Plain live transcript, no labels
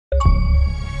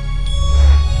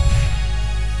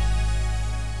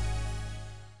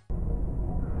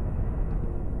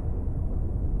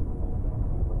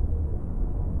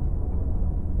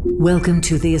Welcome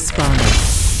to the Aspire.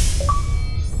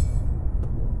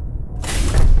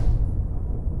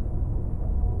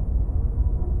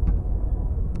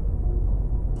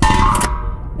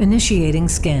 Initiating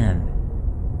scan.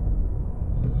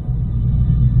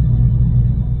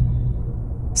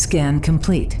 Scan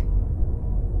complete.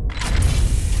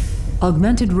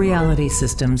 Augmented reality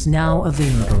systems now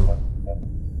available.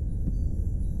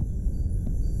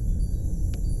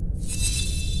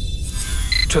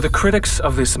 To the critics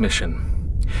of this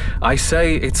mission, I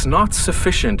say it's not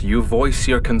sufficient you voice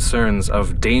your concerns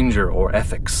of danger or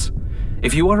ethics.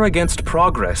 If you are against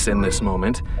progress in this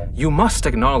moment, you must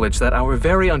acknowledge that our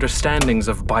very understandings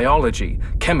of biology,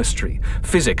 chemistry,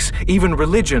 physics, even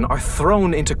religion are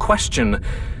thrown into question,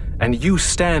 and you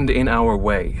stand in our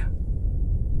way.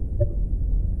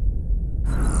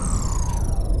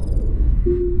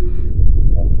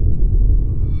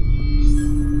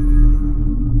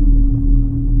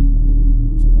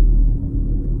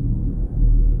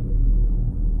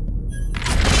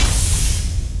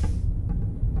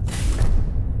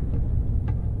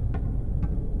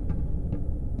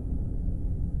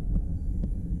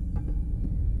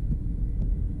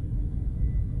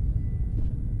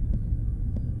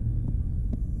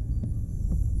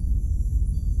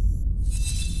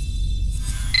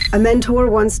 A mentor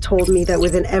once told me that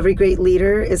within every great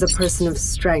leader is a person of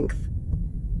strength.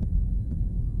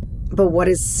 But what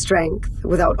is strength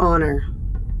without honor?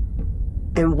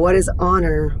 And what is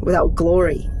honor without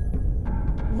glory?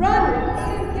 Run!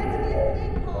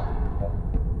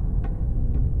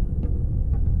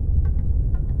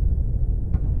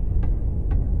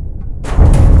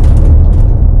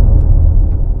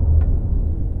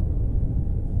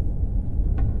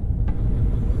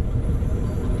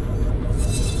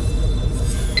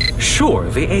 Sure,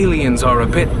 the aliens are a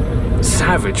bit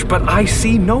savage, but I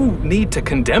see no need to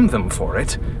condemn them for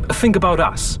it. Think about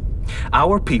us.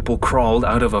 Our people crawled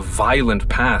out of a violent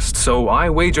past, so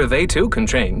I wager they too can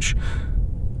change.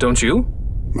 Don't you?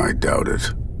 I doubt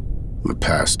it. The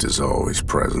past is always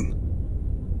present.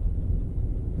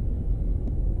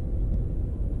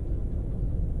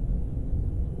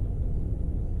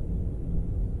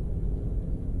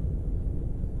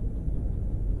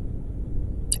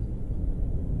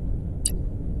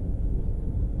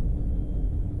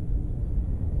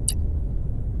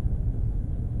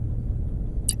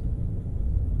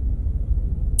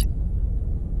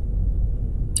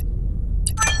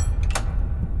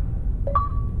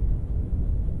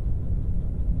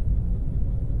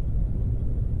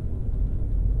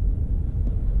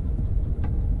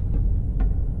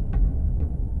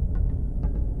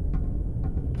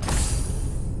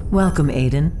 Welcome,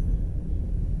 Aiden.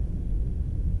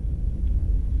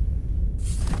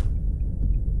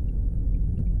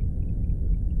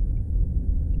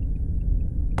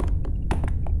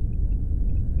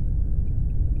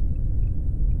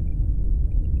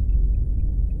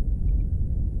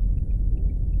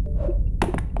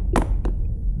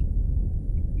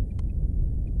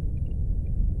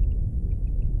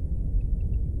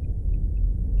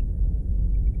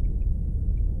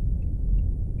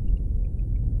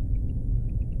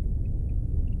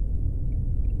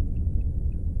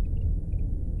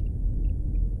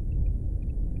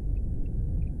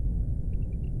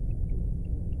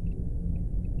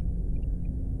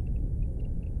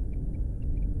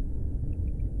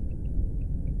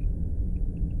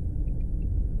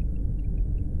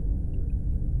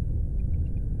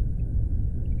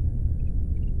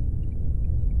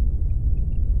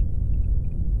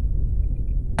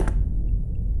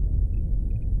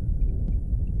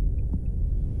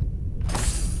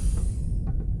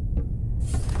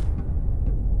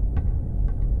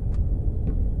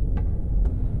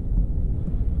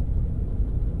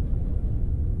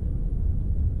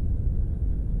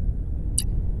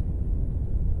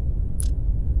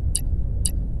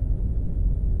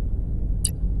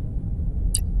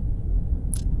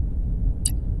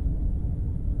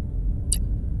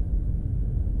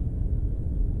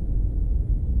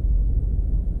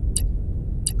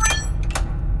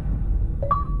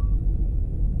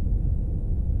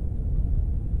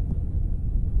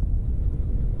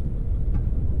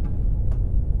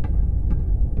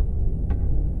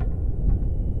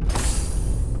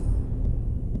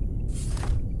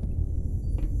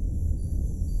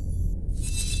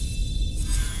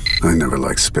 I never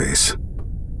liked space.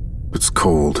 It's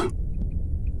cold,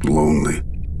 lonely,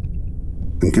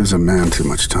 and gives a man too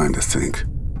much time to think.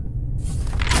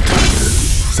 Time to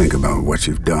think about what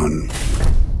you've done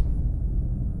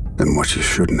and what you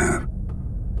shouldn't have.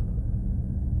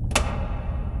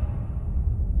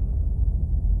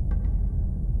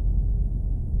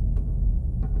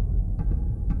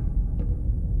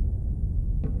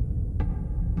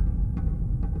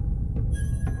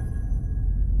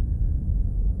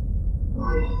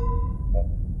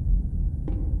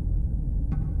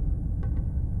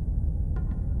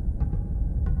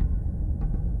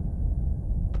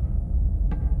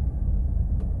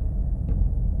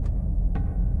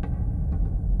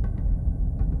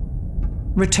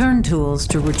 Return tools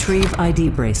to retrieve ID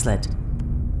bracelet.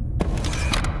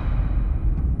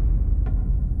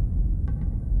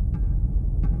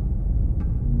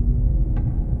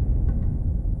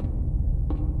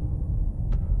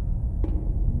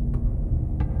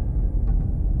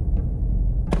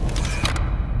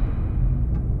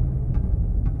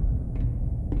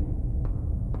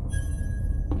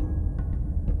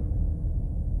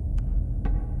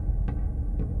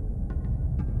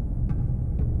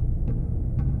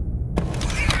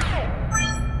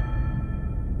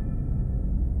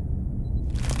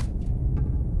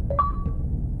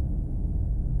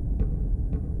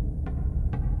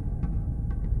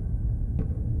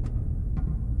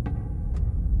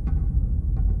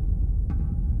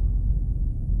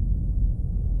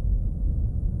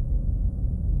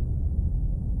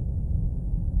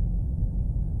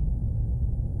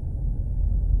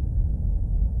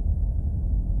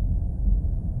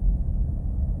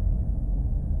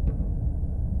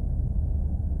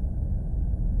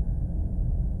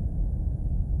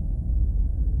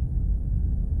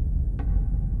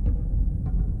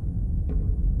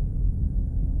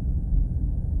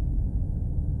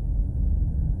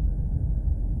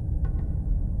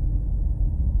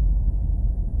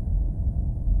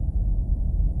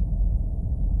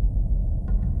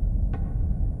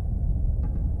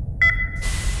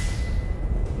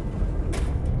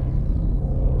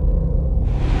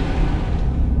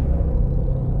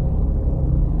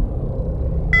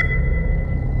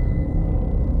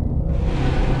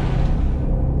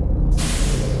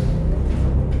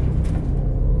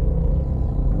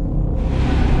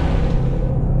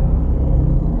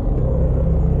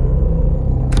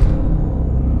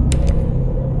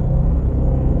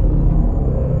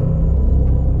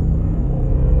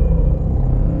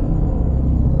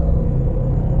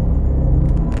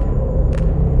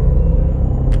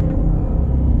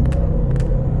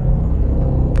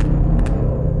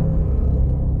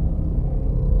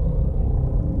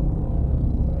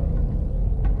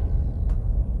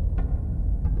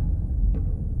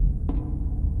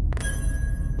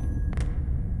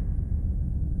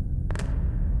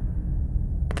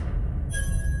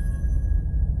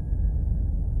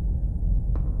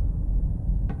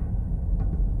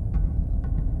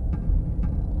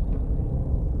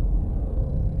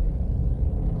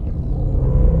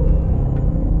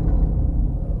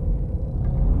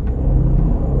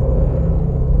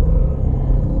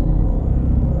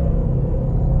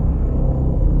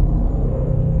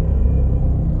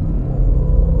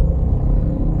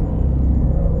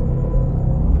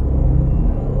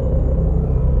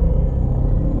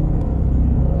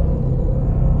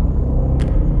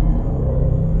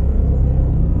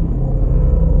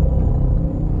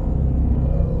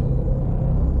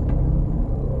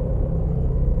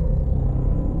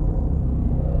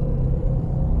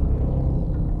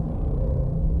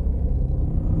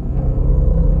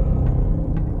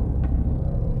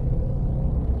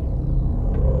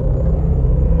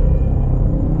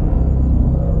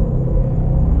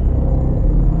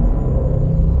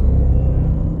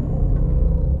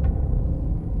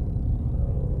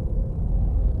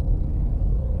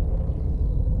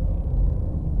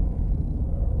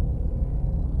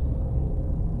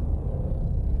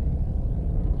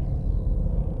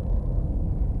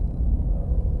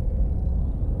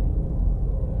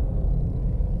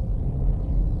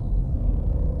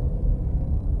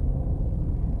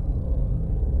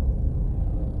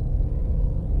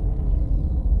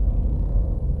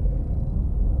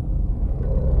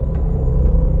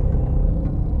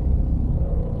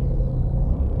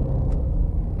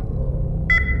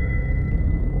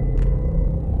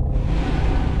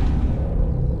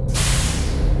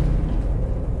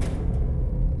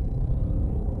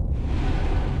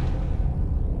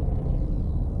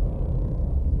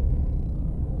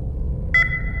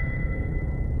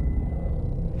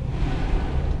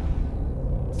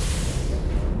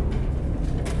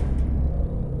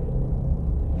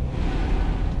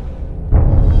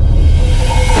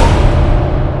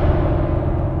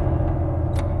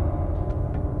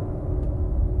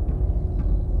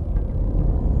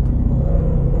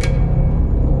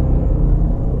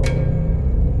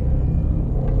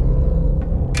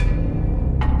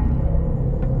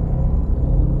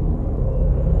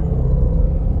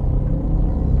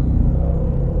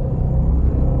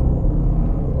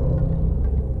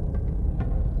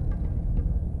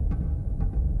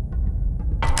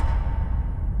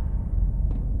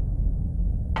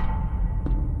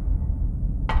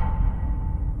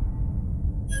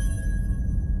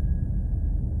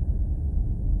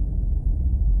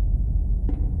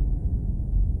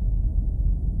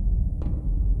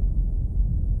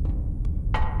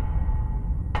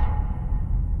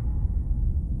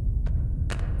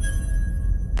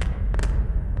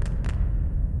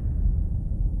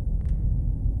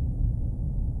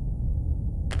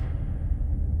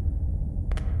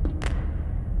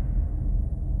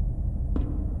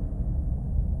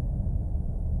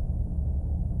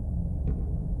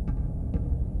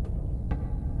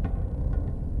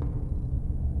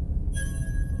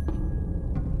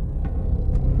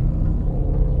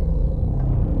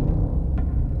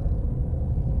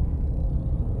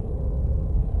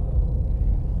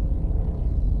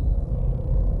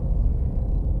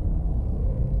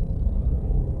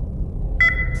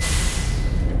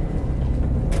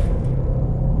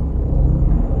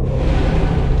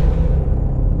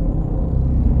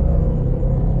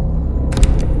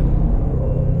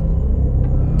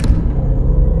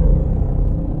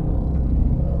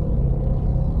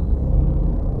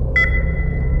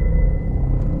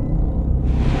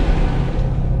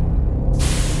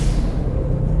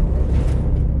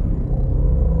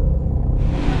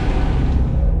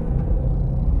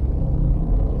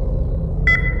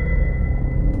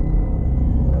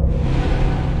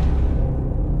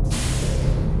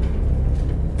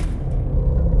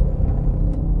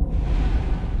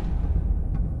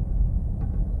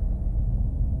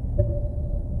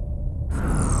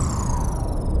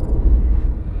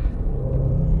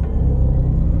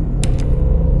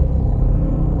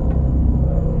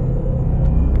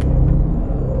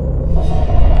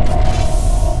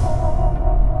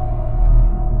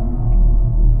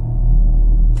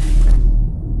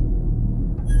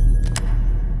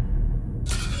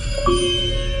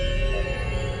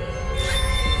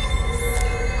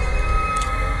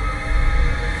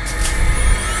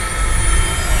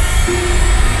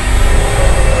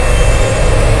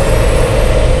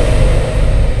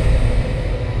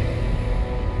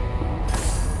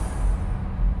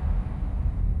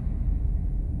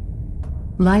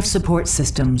 Life support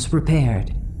systems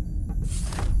repaired.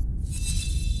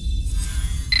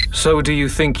 So do you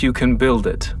think you can build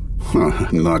it?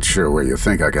 I'm not sure where you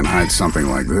think I can hide something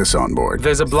like this on board.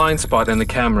 There's a blind spot in the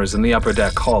cameras in the upper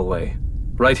deck hallway.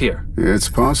 Right here. It's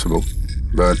possible,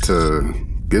 but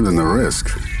given the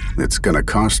risk, it's gonna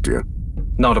cost you.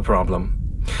 Not a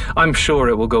problem. I'm sure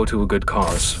it will go to a good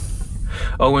cause.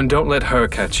 Oh, and don't let her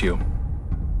catch you.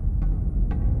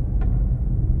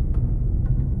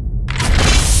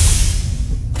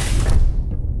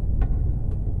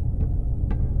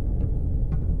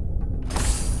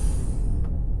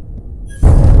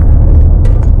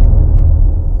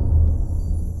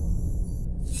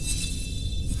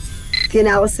 The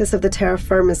analysis of the terra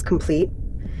firma is complete.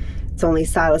 It's only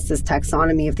Silas's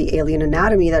taxonomy of the alien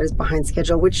anatomy that is behind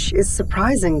schedule, which is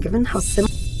surprising given how similar...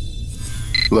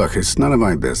 Look, it's none of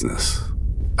my business.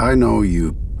 I know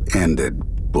you ended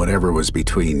whatever was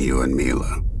between you and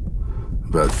Mila.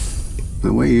 But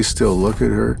the way you still look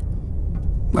at her,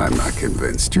 I'm not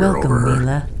convinced you're Welcome, over her.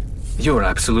 Mila. You're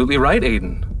absolutely right,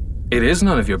 Aiden. It is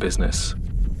none of your business.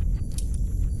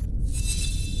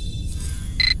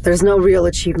 There's no real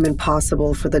achievement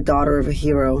possible for the daughter of a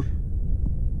hero.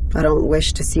 I don't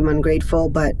wish to seem ungrateful,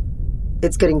 but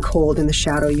it's getting cold in the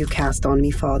shadow you cast on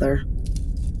me, Father.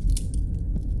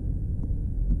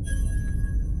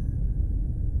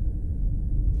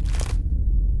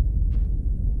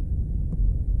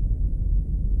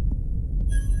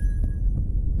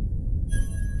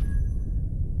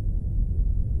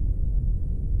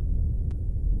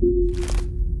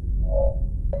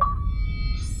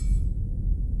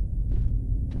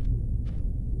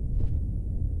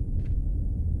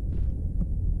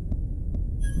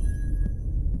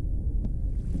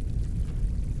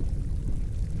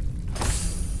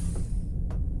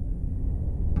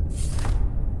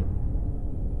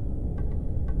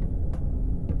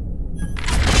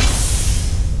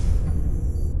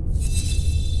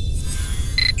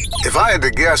 If I had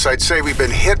to guess, I'd say we've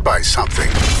been hit by something.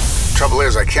 Trouble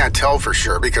is, I can't tell for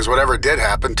sure because whatever did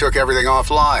happen took everything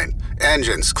offline.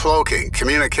 Engines, cloaking,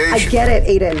 communication. I get it,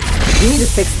 Aiden. You need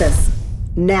to fix this.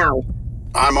 Now.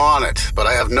 I'm on it, but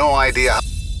I have no idea.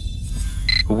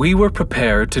 We were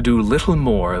prepared to do little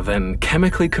more than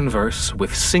chemically converse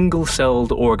with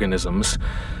single-celled organisms,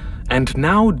 and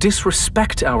now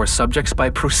disrespect our subjects by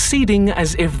proceeding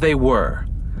as if they were.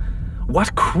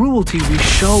 What cruelty we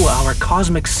show our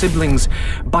cosmic siblings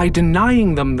by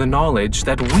denying them the knowledge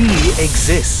that we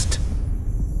exist.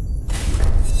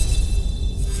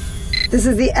 This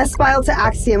is the S-File to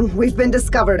Axiom. We've been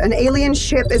discovered. An alien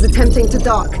ship is attempting to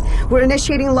dock. We're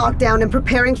initiating lockdown and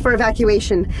preparing for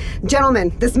evacuation.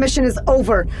 Gentlemen, this mission is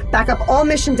over. Back up all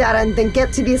mission data and then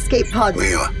get to the escape pod.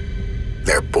 Mila,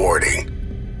 they're boarding.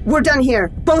 We're done here.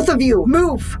 Both of you,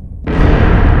 move!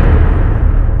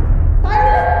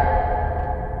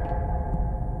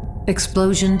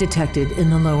 Explosion detected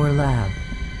in the lower lab.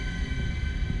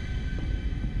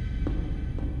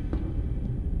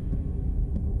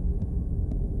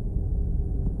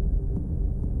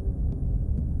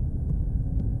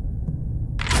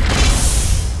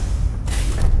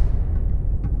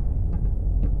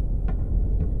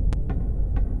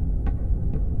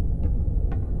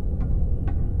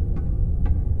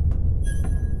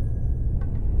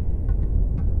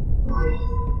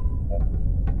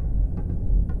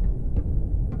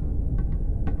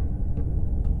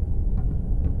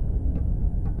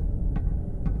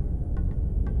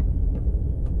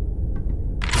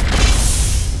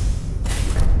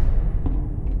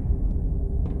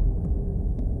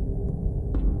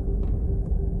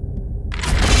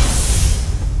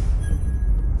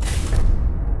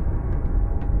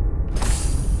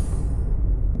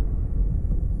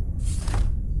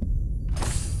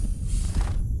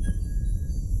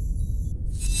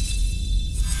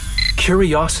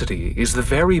 Curiosity is the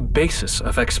very basis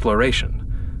of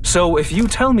exploration. So if you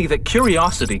tell me that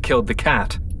curiosity killed the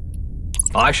cat,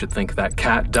 I should think that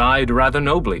cat died rather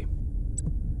nobly.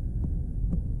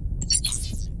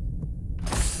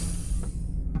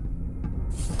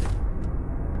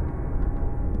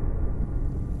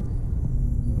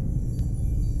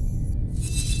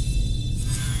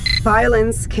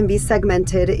 Violence can be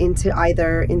segmented into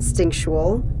either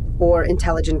instinctual or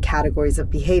intelligent categories of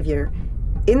behavior.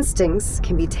 Instincts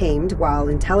can be tamed, while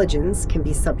intelligence can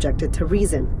be subjected to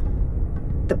reason.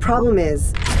 The problem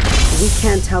is, we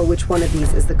can't tell which one of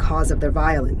these is the cause of their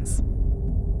violence.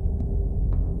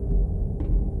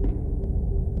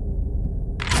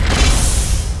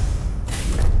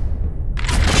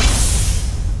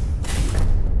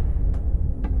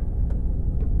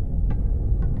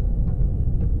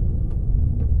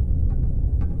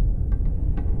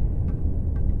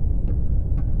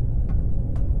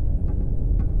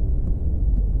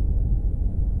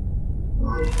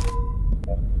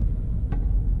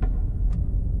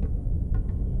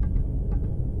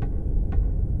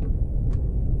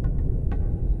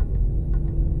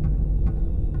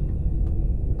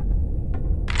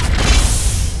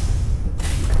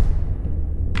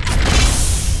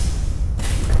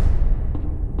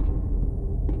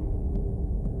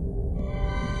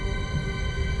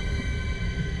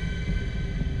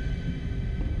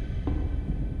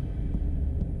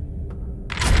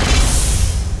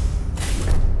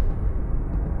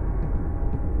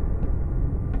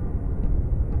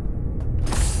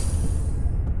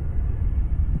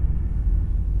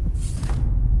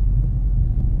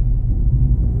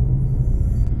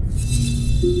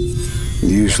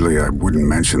 Usually I wouldn't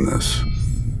mention this,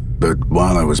 but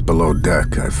while I was below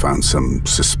deck, I found some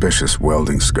suspicious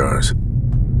welding scars.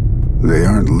 They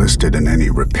aren't listed in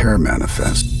any repair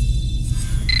manifest.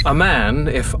 A man,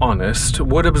 if honest,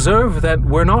 would observe that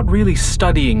we're not really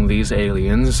studying these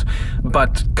aliens,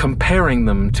 but comparing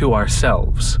them to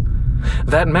ourselves.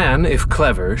 That man, if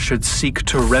clever, should seek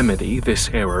to remedy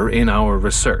this error in our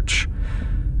research.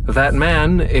 That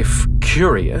man, if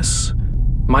curious,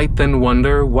 might then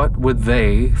wonder what would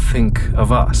they think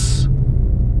of us.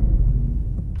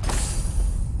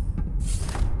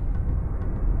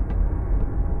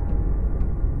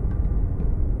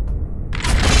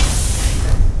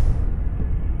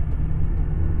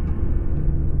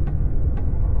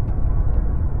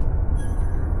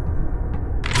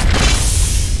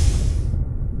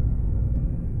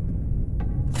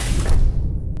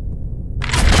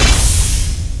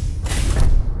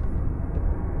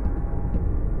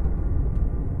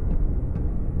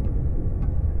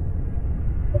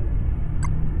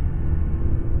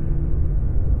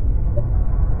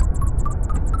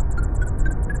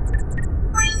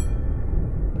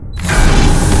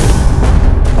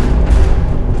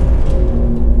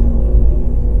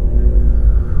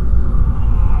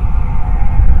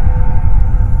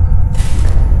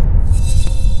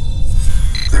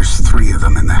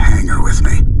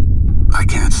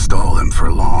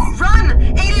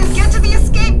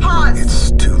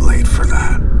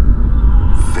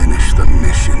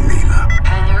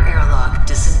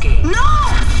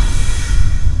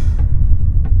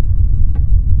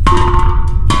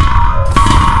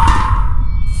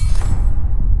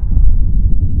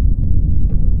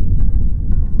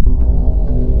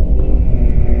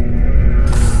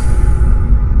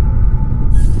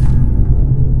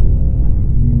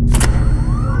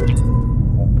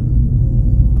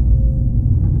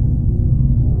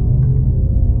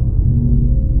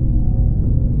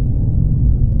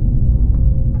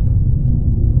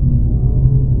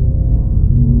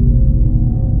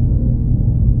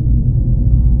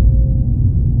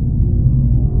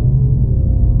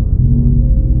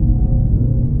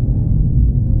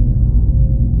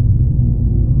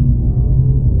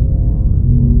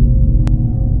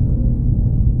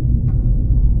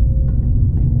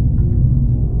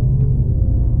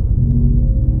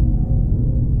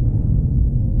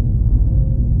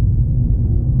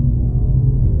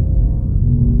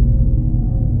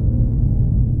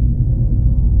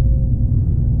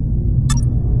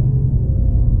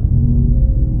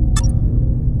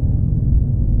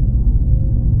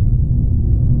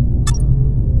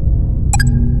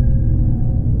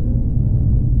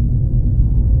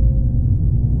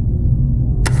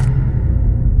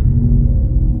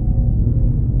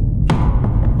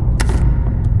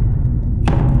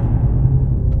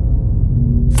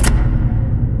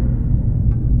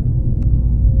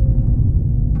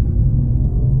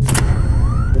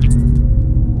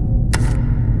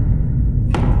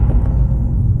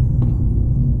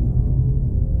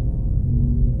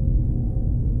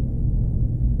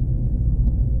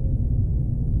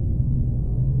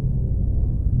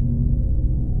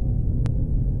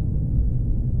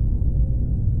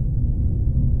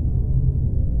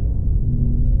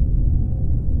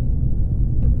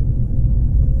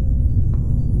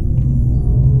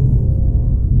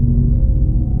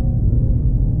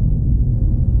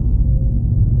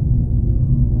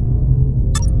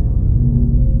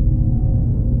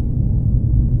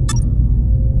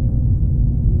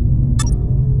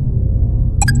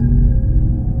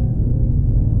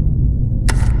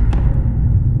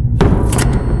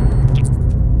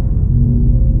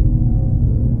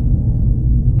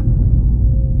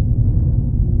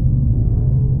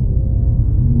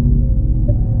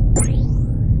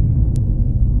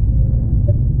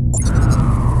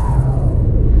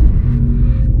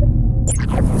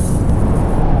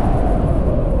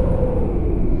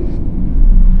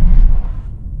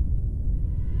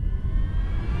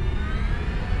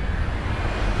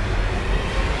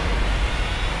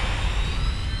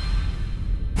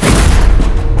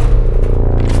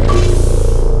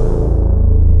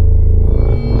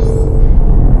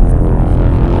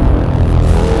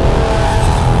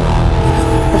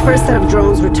 First set of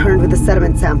drones returned with the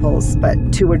sediment samples, but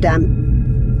 2 were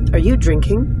Are you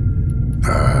drinking?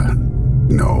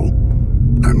 No.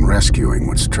 I'm rescuing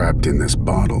what's trapped in this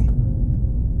bottle.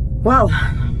 Well,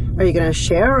 are you gonna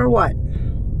share or what?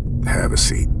 Have a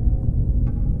seat.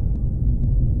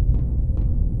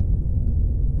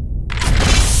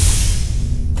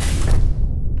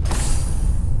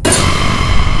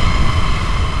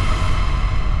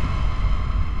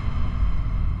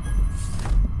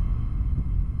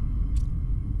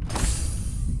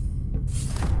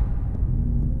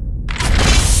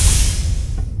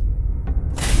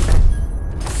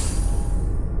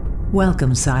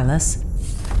 Welcome, Silas.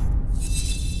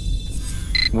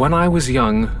 When I was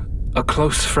young, a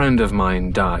close friend of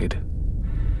mine died.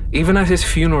 Even at his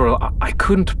funeral, I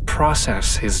couldn't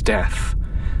process his death.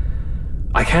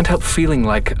 I can't help feeling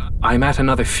like I'm at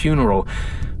another funeral,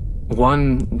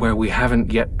 one where we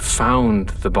haven't yet found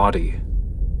the body.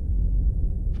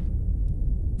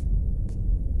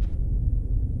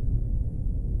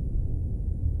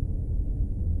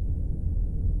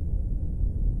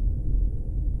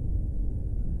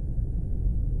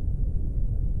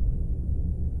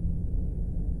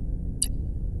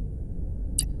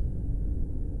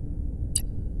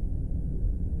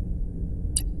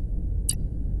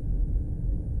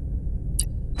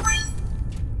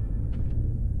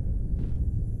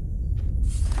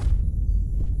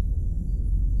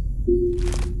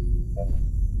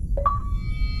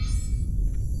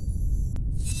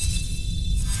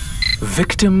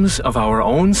 Victims of our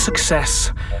own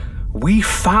success, we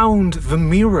found the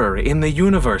mirror in the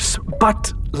universe,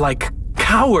 but like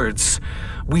cowards,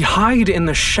 we hide in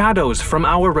the shadows from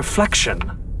our reflection.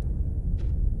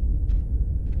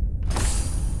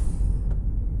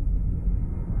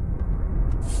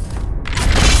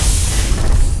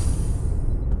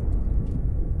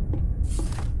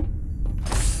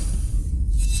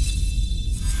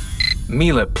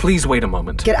 Mila, please wait a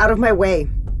moment. Get out of my way.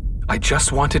 I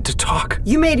just wanted to talk.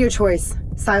 You made your choice,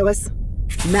 Silas.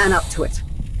 Man up to it.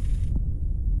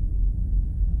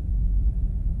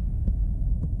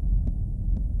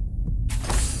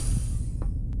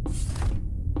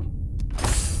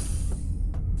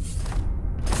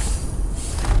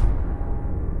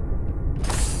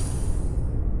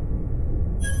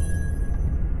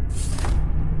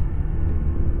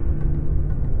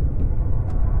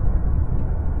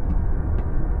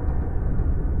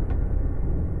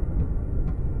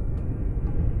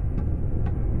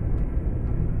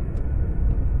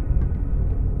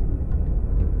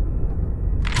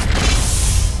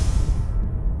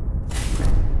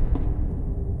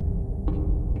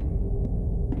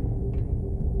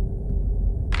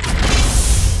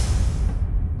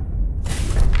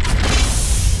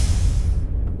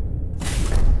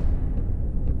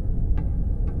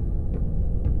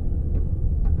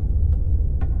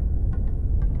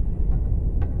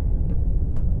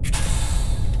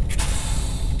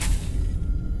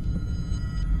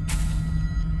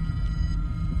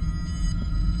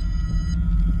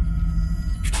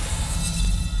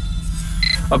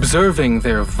 Observing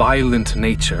their violent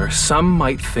nature, some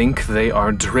might think they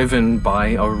are driven by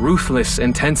a ruthless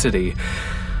intensity,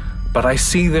 but I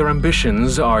see their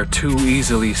ambitions are too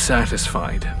easily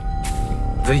satisfied.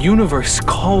 The universe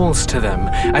calls to them,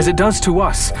 as it does to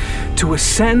us, to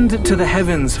ascend to the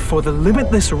heavens for the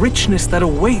limitless richness that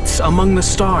awaits among the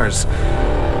stars.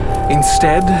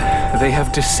 Instead, they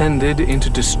have descended into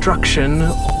destruction.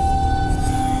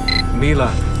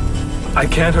 Mila, I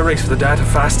can't erase the data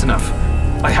fast enough.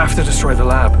 I have to destroy the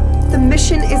lab. The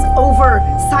mission is over,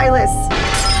 Silas.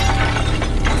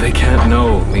 They can't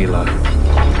know, Mila.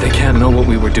 They can't know what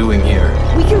we were doing here.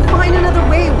 We can find another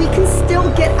way. We can still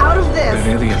get out of this. They're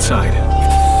nearly inside.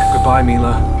 Goodbye,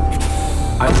 Mila.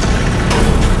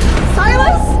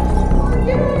 Silas!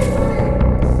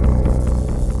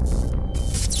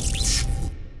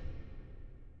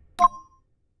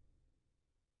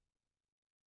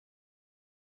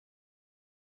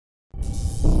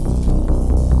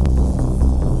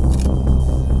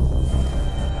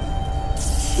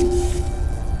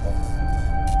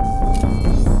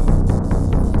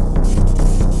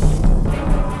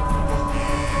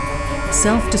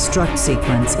 Self-destruct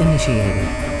sequence initiated.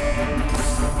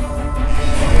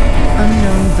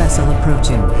 Unknown vessel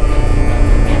approaching.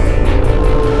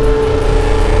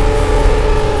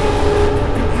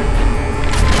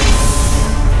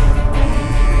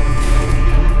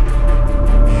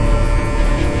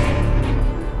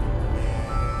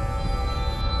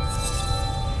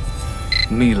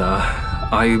 Mila,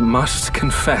 I must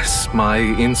confess my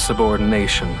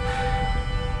insubordination.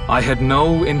 I had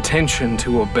no intention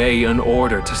to obey an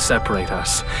order to separate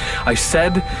us. I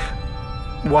said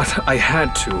what I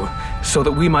had to so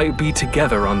that we might be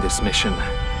together on this mission.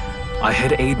 I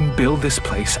had Aiden build this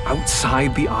place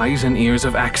outside the eyes and ears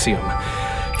of Axiom.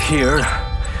 Here,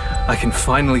 I can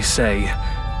finally say,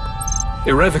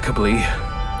 irrevocably,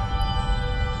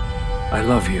 I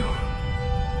love you.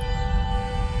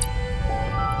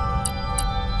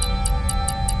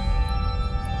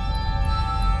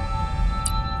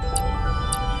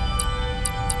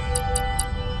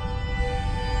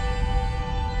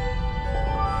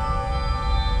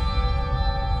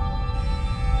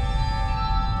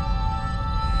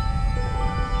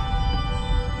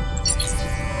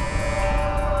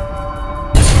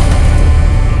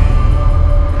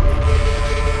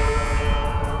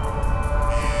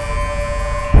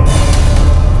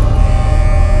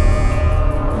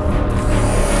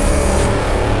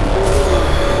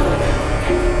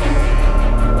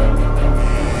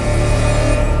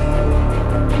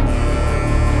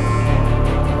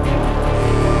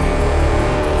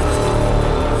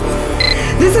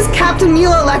 Captain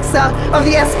Neil Alexa of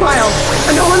the S-File.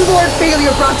 An onboard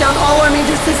failure brought down all our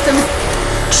major systems.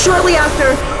 Shortly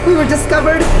after, we were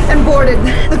discovered and boarded.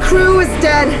 The crew is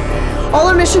dead. All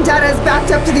our mission data is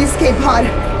backed up to the escape pod.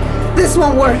 This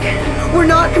won't work.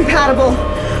 We're not compatible.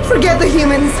 Forget the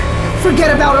humans.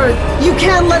 Forget about Earth. You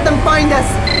can't let them find us.